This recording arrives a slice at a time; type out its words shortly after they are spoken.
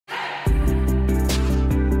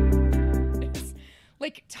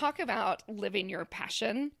Like, talk about living your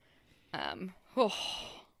passion. Oh,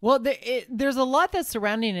 Well, there's a lot that's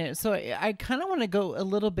surrounding it. So I kind of want to go a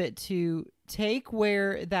little bit to take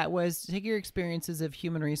where that was, take your experiences of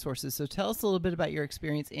human resources. So tell us a little bit about your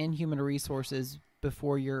experience in human resources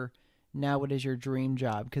before your now what is your dream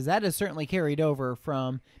job? Because that has certainly carried over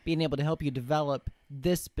from being able to help you develop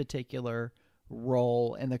this particular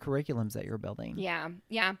role and the curriculums that you're building. yeah,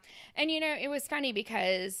 yeah. And it was funny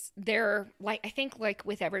because I think like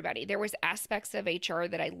with everybody, there was aspects of HR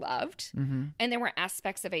that I loved, and there were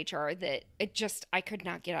aspects of HR that I could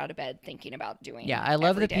not get out of bed thinking about doing. Yeah, I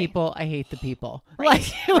love every the day. people. I hate the people. Right,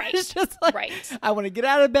 Like it right, was just like right. I want to get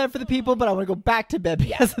out of bed for the people, but I want to go back to bed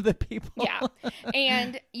because of the people. Yeah.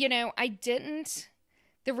 And, I didn't.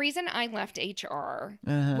 The reason I left HR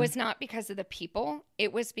was not because of the people.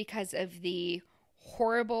 It was because of the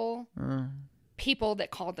horrible people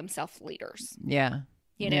that called themselves leaders. Yeah.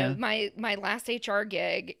 My last HR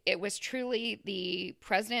gig, it was truly the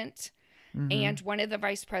president and one of the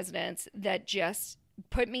vice presidents that just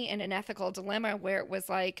put me in an ethical dilemma where it was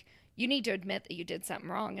like, you need to admit that you did something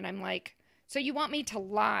wrong. And I'm like, so you want me to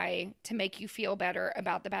lie to make you feel better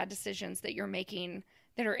about the bad decisions that you're making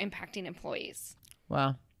that are impacting employees?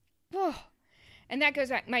 Wow. Oh. And that goes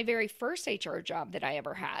back my very first HR job that I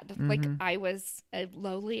ever had. Like, I was a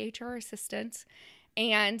lowly HR assistant,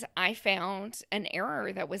 and I found an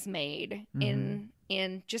error that was made in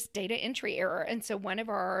just data entry error. And so one of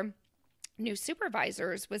our new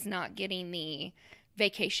supervisors was not getting the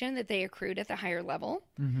vacation that they accrued at the higher level.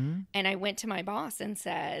 And I went to my boss and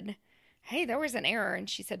said, hey, there was an error. And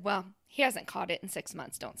she said, well, he hasn't caught it in 6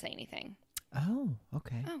 months. Don't say anything. Oh,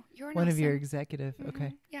 okay. Oh, you're one awesome. of your executive.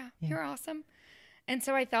 Okay. Yeah, you're awesome. And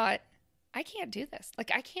so I thought, I can't do this.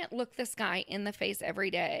 Like, I can't look this guy in the face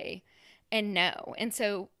every day and know. And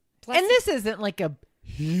so, and this isn't like a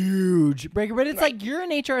huge breaker, but it's like you're an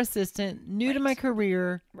HR assistant, new to my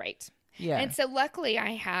career. Right. Yeah. And so luckily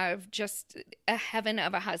I have just a heaven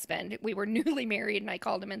of a husband. We were newly married, and I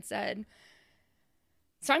called him and said,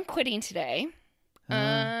 so I'm quitting today.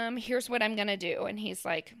 Here's what I'm going to do. And he's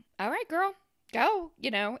like, all right, girl, go,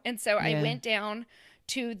 And so I went down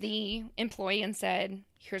to the employee and said,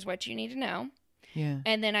 here's what you need to know. Yeah.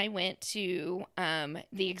 And then I went to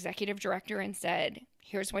the executive director and said,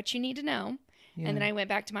 here's what you need to know. Yeah. And then I went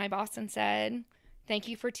back to my boss and said, thank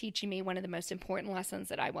you for teaching me one of the most important lessons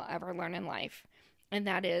that I will ever learn in life. And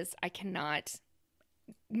that is, I cannot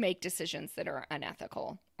make decisions that are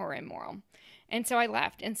unethical or immoral. And so I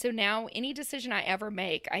left. And so now any decision I ever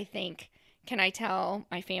make, I think, can I tell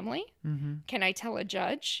my family? Can I tell a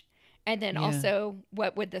judge? And then also,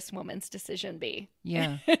 what would this woman's decision be?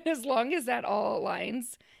 Yeah. As long as that all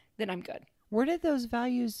aligns, then I'm good. Where did those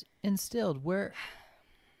values instilled? Where?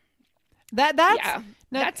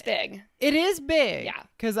 That's big. It is big. Yeah.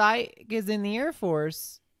 Because in the Air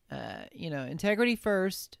Force, integrity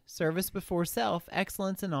first, service before self,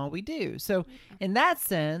 excellence in all we do. So in that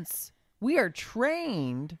sense, we are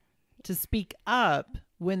trained to speak up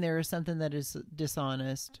when there is something that is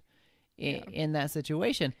dishonest in that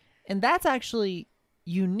situation. And that's actually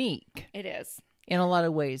unique. It is. In a lot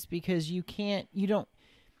of ways, because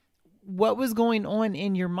what was going on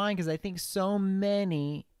in your mind? Because I think so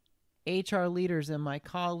many HR leaders and my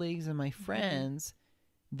colleagues and my friends,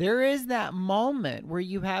 there is that moment where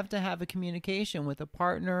you have to have a communication with a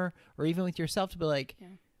partner or even with yourself to be like,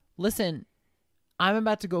 listen, I'm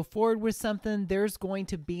about to go forward with something. There's going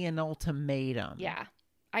to be an ultimatum. Yeah.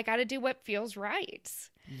 I got to do what feels right.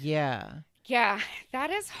 Yeah. Yeah.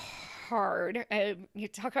 That is hard. You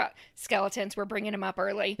talk about skeletons. We're bringing them up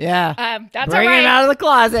early. Yeah. That's bringing all right. them out of the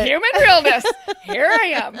closet. Human realness. Here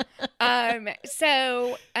I am.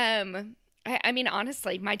 I mean,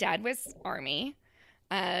 honestly, my dad was Army.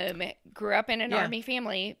 Grew up in an Army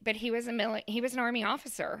family, but he was an Army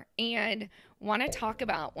officer, and want to talk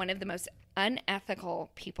about one of the most unethical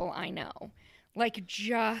people I know. Like,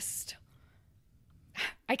 just,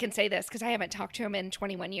 I can say this because I haven't talked to him in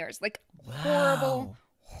 21 years. Like,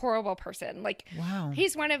 horrible person. Like,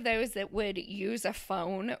 he's one of those that would use a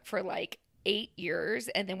phone for like 8 years,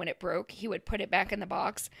 and then when it broke, he would put it back in the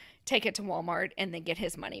box, take it to Walmart, and then get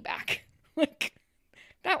his money back. Like,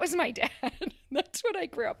 that was my dad. That's what I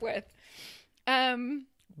grew up with.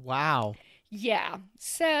 Wow. Yeah.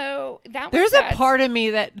 So there's a part of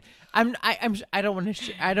me that I don't want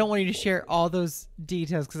you to share all those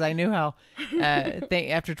details, because I knew how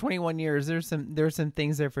after 21 years there's some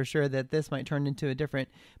things there for sure that this might turn into a different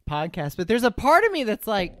podcast. But there's a part of me that's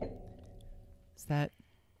like, is that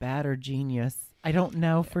bad or genius? I don't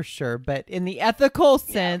know for sure, but in the ethical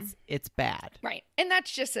sense, it's bad. Right. And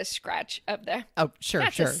that's just a scratch of the sure.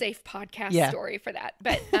 a safe podcast story for that.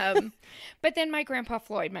 But then my grandpa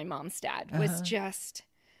Floyd, my mom's dad, was just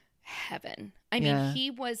heaven. I mean, he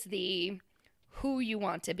was the who you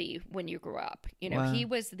want to be when you grew up. You know, he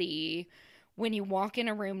was the when you walk in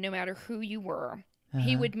a room, no matter who you were,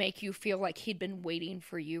 he would make you feel like he'd been waiting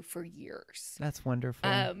for you for years. That's wonderful.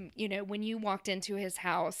 You know, when you walked into his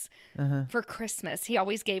house for Christmas, he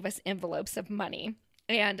always gave us envelopes of money.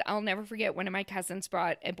 And I'll never forget, one of my cousins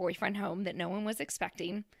brought a boyfriend home that no one was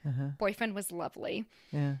expecting. Boyfriend was lovely.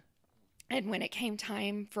 Yeah. And when it came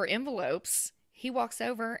time for envelopes, he walks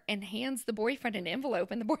over and hands the boyfriend an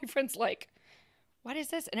envelope. And the boyfriend's like, what is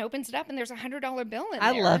this? And opens it up and there's $100 bill in there.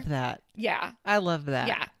 I love that. Yeah. I love that.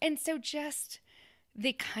 Yeah. And so just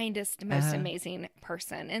the kindest, most amazing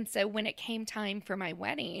person. And so when it came time for my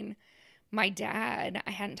wedding, my dad,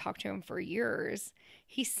 I hadn't talked to him for years.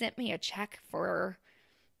 He sent me a check for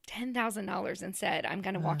 $10,000 and said, I'm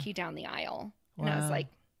going to walk you down the aisle. And I was like,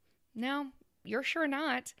 no, you're sure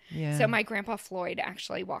not. Yeah. So my grandpa Floyd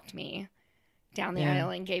actually walked me down the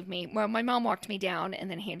aisle and gave me, well, my mom walked me down and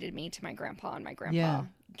then handed me to my grandpa, and my grandpa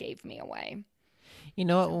gave me away. You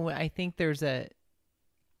know what? I think there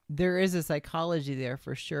is a psychology there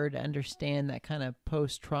for sure to understand that kind of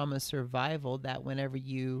post-trauma survival, that whenever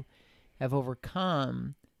you have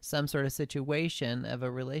overcome some sort of situation of a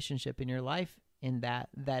relationship in your life, in that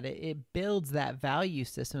it builds that value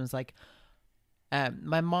system. It's like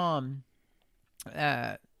my mom,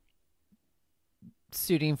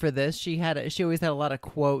 suiting for this, she always had a lot of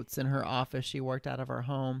quotes in her office. She worked out of her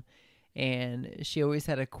home, and she always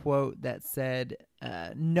had a quote that said,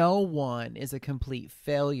 no one is a complete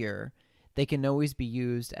failure. They can always be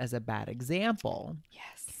used as a bad example.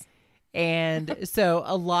 Yes. And so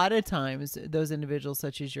a lot of times those individuals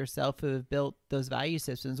such as yourself who have built those value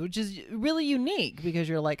systems, which is really unique because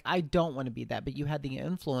you're like, I don't want to be that, but you had the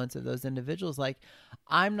influence of those individuals. Like,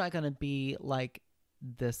 I'm not going to be like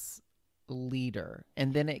this leader.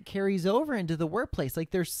 And then it carries over into the workplace.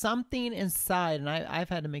 Like, there's something inside, and I've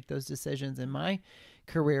had to make those decisions in my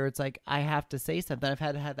career. It's like, I have to say something. I've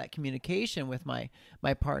had to have that communication with my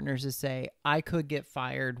partners to say, I could get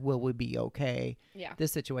fired. Will we be okay? Yeah.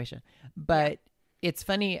 This situation. But it's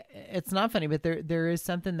funny. It's not funny, but there is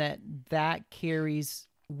something that carries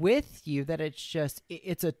with you, that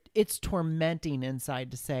it's tormenting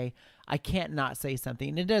inside to say, I can't not say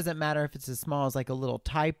something. It doesn't matter if it's as small as like a little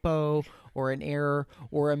typo or an error,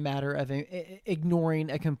 or a matter of ignoring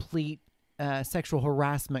a complete sexual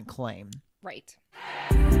harassment claim. Right.